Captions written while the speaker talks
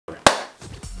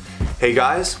Hey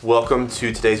guys, welcome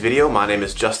to today's video. My name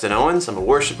is Justin Owens. I'm a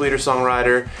worship leader,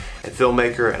 songwriter, and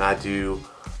filmmaker, and I do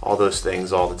all those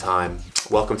things all the time.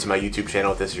 Welcome to my YouTube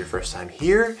channel if this is your first time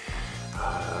here.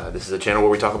 This is a channel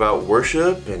where we talk about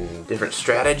worship and different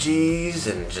strategies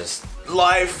and just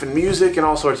life and music and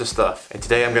all sorts of stuff. And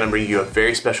today I'm going to bring you a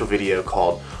very special video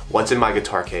called What's in My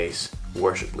Guitar Case?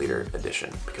 Worship Leader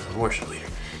Edition, because I'm a worship leader.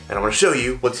 And I want to show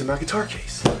you what's in my guitar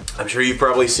case. I'm sure you've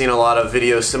probably seen a lot of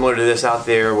videos similar to this out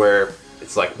there where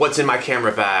it's like, what's in my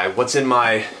camera bag? What's in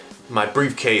my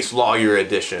briefcase, lawyer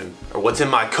edition? Or what's in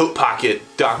my coat pocket,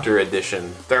 doctor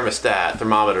edition? Thermostat,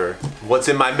 thermometer. What's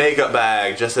in my makeup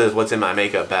bag? Just as what's in my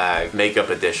makeup bag, makeup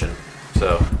edition.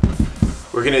 So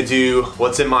we're gonna do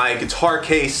what's in my guitar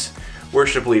case,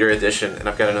 worship leader edition. And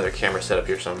I've got another camera set up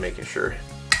here, so I'm making sure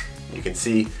you can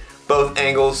see both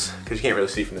angles, because you can't really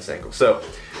see from this angle. So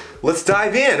let's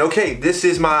dive in. Okay, this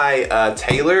is my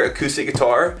Taylor acoustic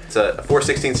guitar. It's a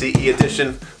 416 CE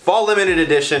edition, fall limited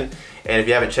edition. And if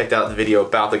you haven't checked out the video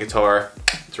about the guitar,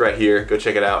 it's right here. Go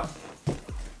check it out.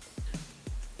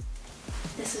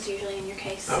 This is usually in your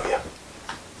case. Oh yeah.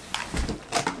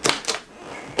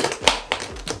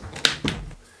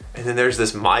 And then there's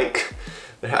this mic.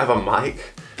 They have a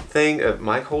mic thing, a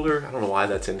mic holder. I don't know why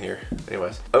that's in here.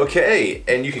 Anyways. Okay,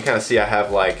 and you can kind of see I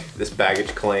have like this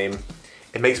baggage claim.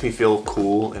 It makes me feel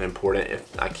cool and important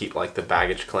if I keep like the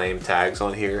baggage claim tags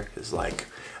on here. It's like,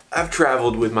 I've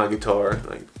traveled with my guitar.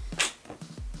 Like,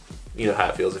 you know how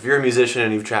it feels. If you're a musician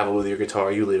and you've traveled with your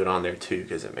guitar, you leave it on there too,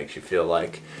 because it makes you feel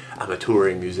like I'm a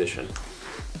touring musician,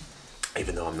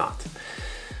 even though I'm not.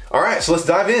 All right, so let's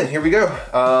dive in. Here we go.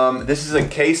 This is a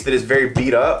case that is very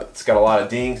beat up. It's got a lot of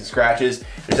dings and scratches.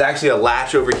 There's actually a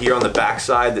latch over here on the back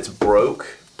side that's broke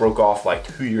off like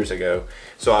 2 years ago.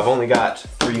 So I've only got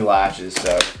 3 latches,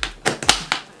 so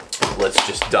let's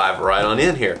just dive right on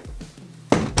in here.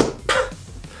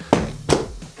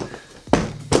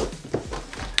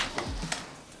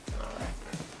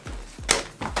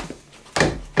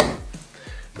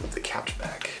 Put the couch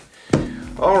back.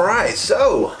 All right,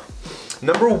 so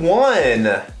number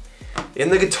 1 in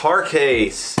the guitar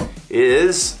case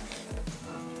is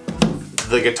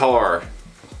the guitar,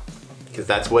 because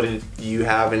that's what you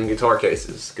have in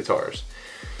guitars.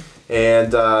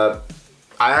 And I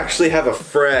actually have a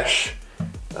fresh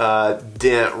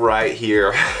dent right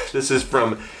here. This is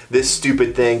from this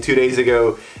stupid thing. 2 days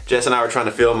ago, Jess and I were trying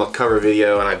to film a cover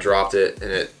video and I dropped it and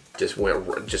it just went,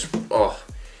 oh,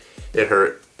 it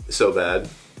hurt so bad.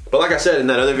 But like I said in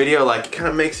that other video, like, it kind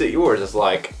of makes it yours. It's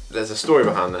like, there's a story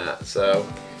behind that, so,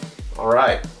 all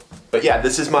right. But yeah,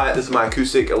 this is my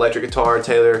acoustic electric guitar,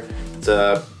 Taylor. It's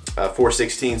a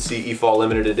 416 CE Fall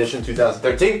Limited Edition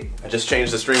 2013. I just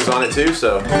changed the strings on it too,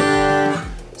 so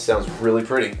it sounds really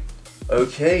pretty.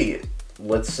 Okay,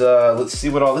 let's see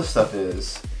what all this stuff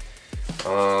is.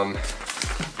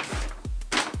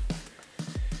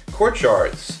 Chord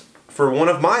charts for one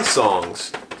of my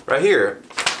songs right here.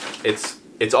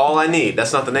 It's All I Need.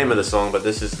 That's not the name of the song, but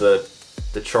this is the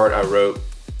chart I wrote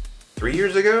 3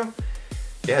 years ago.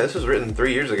 Yeah, this was written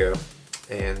 3 years ago.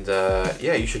 And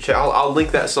yeah, you should check. I'll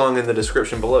link that song in the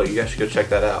description below. You guys should go check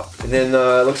that out. And then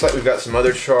it looks like we've got some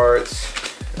other charts.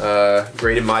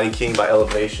 Great and Mighty King by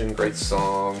Elevation, great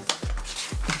song.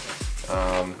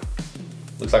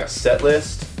 Looks like a set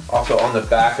list. Also on the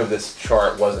back of this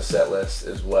chart was a set list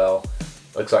as well.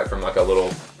 Looks like from like a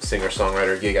little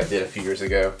singer-songwriter gig I did a few years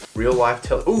ago. Real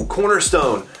life ooh,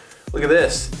 Cornerstone. Look at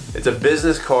this. It's a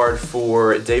business card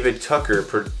for David Tucker,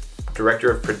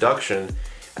 director of production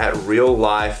at Real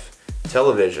Life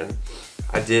Television.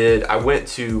 I went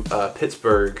to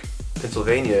Pittsburgh,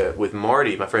 Pennsylvania with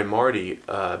Marty, my friend Marty,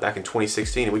 back in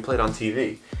 2016, and we played on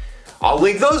TV. I'll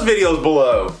link those videos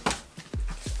below.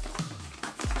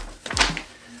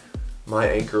 My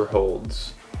Anchor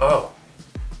Holds. Oh,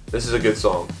 this is a good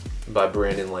song by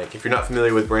Brandon Lake. If you're not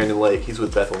familiar with Brandon Lake, he's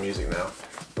with Bethel Music now,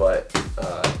 but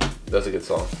that's a good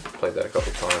song. Played that a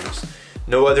couple times.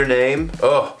 No Other Name.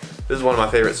 Oh, this is one of my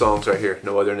favorite songs right here.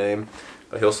 No Other Name,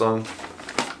 a Hillsong.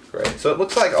 Great. So it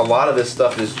looks like a lot of this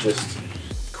stuff is just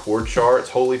chord charts.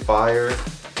 Holy Fire,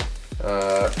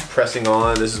 Pressing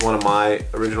On. This is one of my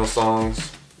original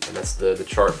songs, and that's the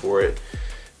chart for it.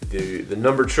 The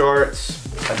number charts.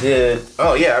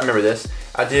 Oh yeah, I remember this.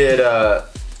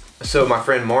 So my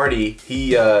friend Marty,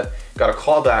 he got a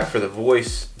call back for The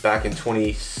Voice back in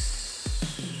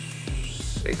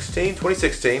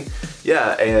 2016.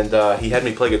 Yeah, and he had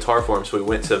me play guitar for him, so we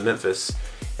went to Memphis,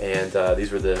 and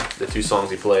these were the 2 songs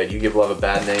he played. You Give Love a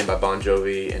Bad Name by Bon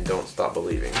Jovi, and Don't Stop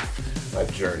Believing by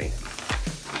Journey.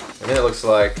 And then it looks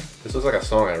like, this looks like a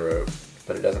song I wrote,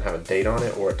 but it doesn't have a date on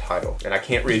it or a title. And I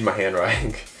can't read my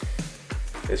handwriting.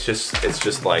 It's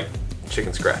just like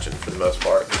chicken scratching for the most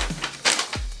part.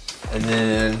 And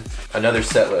then another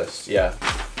set list. Yeah,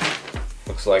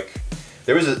 looks like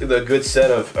there was a good set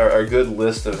of, or a good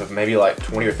list of maybe like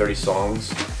 20 or 30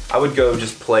 songs. I would go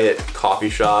just play at coffee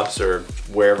shops or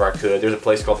wherever I could. There's a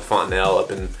place called the Fontanelle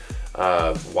up in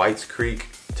Whites Creek,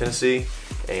 Tennessee,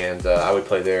 and I would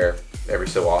play there every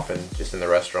so often, just in the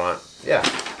restaurant. Yeah,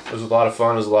 it was a lot of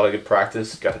fun. It was a lot of good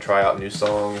practice. Got to try out new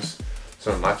songs,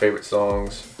 some of my favorite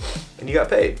songs, and you got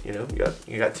paid. You know,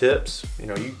 you got tips. You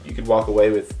know, you could walk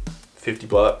away with $50,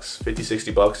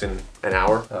 $60 in an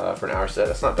hour for an hour set.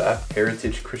 That's not bad.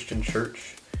 Heritage Christian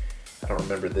Church. I don't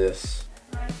remember this.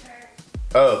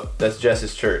 Oh, that's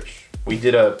Jess's church. We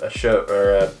did a show,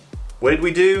 or what did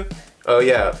we do? Oh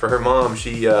yeah, for her mom,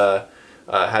 she had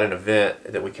an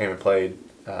event that we came and played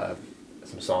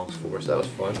some songs for, so that was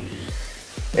fun.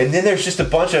 And then there's just a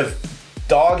bunch of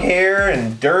dog hair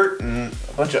and dirt and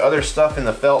a bunch of other stuff in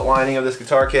the felt lining of this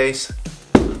guitar case.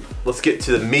 Let's get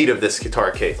to the meat of this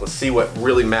guitar case. Let's see what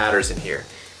really matters in here.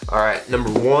 All right, number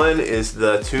one is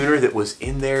the tuner that was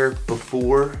in there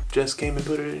before Jess came and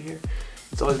put it in here.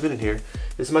 It's always been in here.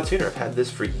 This is my tuner. I've had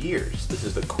this for years. This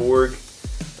is the Korg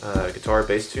guitar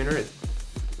bass tuner. It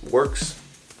works.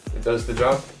 It does the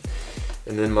job.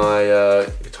 And then my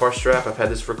guitar strap. I've had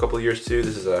this for a couple of years too.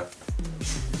 This is a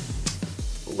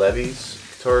Levy's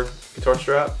guitar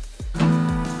strap.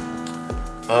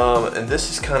 And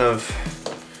this is kind of,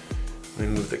 let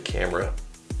me move the camera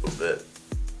a little bit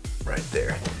right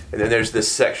there. And then there's this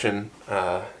section,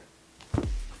 this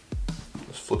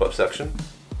flip up section.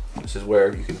 This is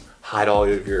where you can hide all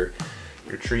of your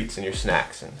treats and your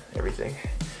snacks and everything.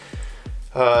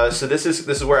 So this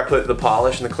is where I put the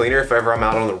polish and the cleaner if ever I'm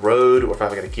out on the road or if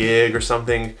I've got a gig or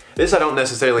something. This I don't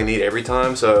necessarily need every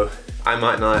time, so I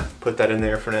might not put that in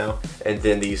there for now. And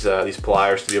then these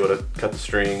pliers to be able to cut the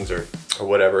strings or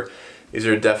whatever. These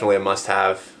are definitely a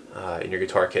must-have in your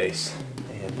guitar case.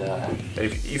 And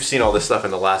you've seen all this stuff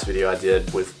in the last video I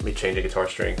did with me changing guitar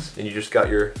strings. And you just got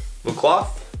your little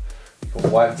cloth. You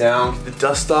can wipe down, get the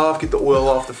dust off, get the oil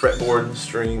off the fretboard and the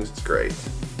strings. It's great.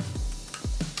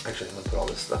 Actually, I'm gonna put all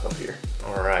this stuff up here.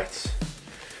 All right.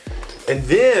 And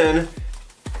then,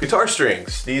 guitar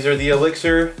strings. These are the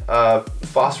Elixir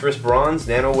phosphorus bronze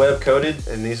nano web coated,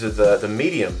 and these are the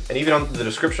medium. And even on the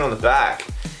description on the back,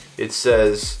 it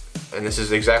says, and this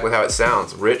is exactly how it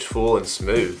sounds, rich, full, and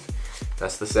smooth.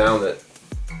 That's the sound that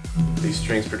these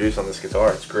strings produce on this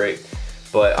guitar. It's great.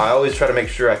 But I always try to make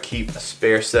sure I keep a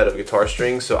spare set of guitar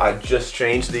strings, so I just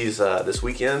changed these this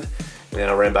weekend, and then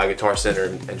I ran by Guitar Center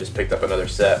and just picked up another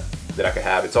set that I could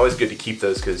have. It's always good to keep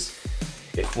those because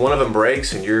if one of them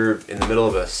breaks and you're in the middle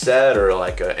of a set or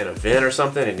like an event or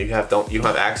something, and you don't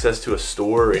have access to a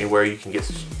store or anywhere you can get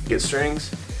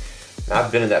strings. And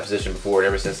I've been in that position before, and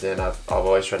ever since then I've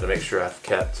always tried to make sure I've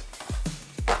kept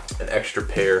an extra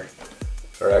pair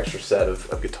or extra set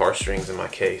of guitar strings in my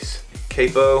case.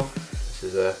 Capo.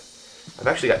 I've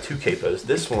actually got two capos.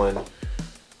 This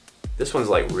one's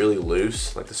like really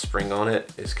loose, like the spring on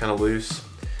it is kind of loose.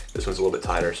 This one's a little bit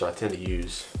tighter, so I tend to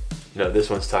use, no, this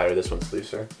one's tighter, this one's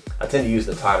looser. I tend to use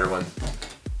the tighter one.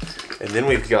 And then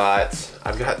I've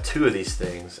got two of these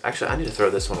things. Actually, I need to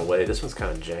throw this one away. This one's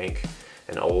kind of jank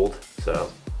and old,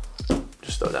 so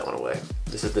just throw that one away.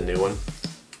 This is the new one.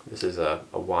 This is a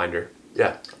winder.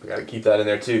 Yeah, I gotta keep that in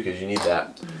there too, because you need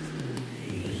that.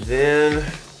 Then,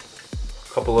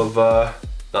 couple of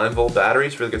 9-volt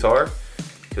batteries for the guitar,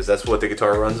 because that's what the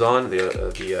guitar runs on,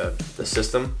 the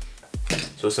system.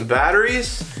 So some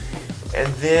batteries, and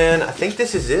then I think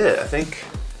this is it. I think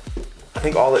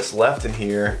all that's left in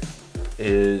here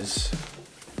is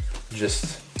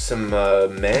just some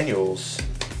manuals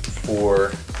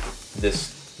for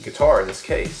this guitar in this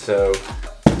case. So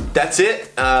that's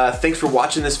it. Thanks for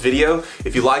watching this video.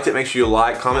 If you liked it, make sure you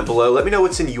like, comment below. Let me know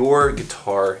what's in your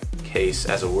guitar case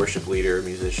as a worship leader,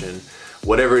 musician,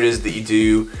 whatever it is that you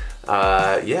do.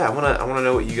 Yeah, I wanna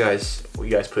know what you guys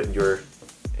put in your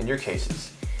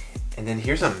cases. And then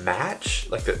here's a match,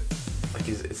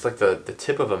 it's like the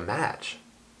tip of a match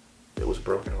that was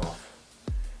broken off.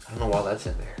 I don't know why that's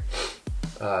in there.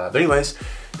 But anyways,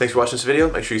 thanks for watching this video.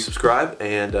 Make sure you subscribe,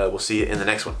 and we'll see you in the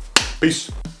next one.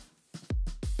 Peace.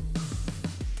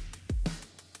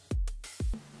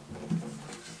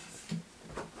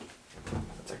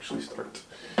 Start.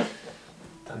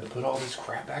 Time to put all this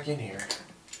crap back in here.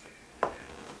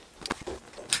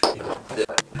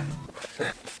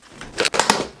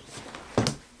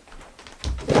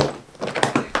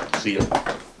 See ya.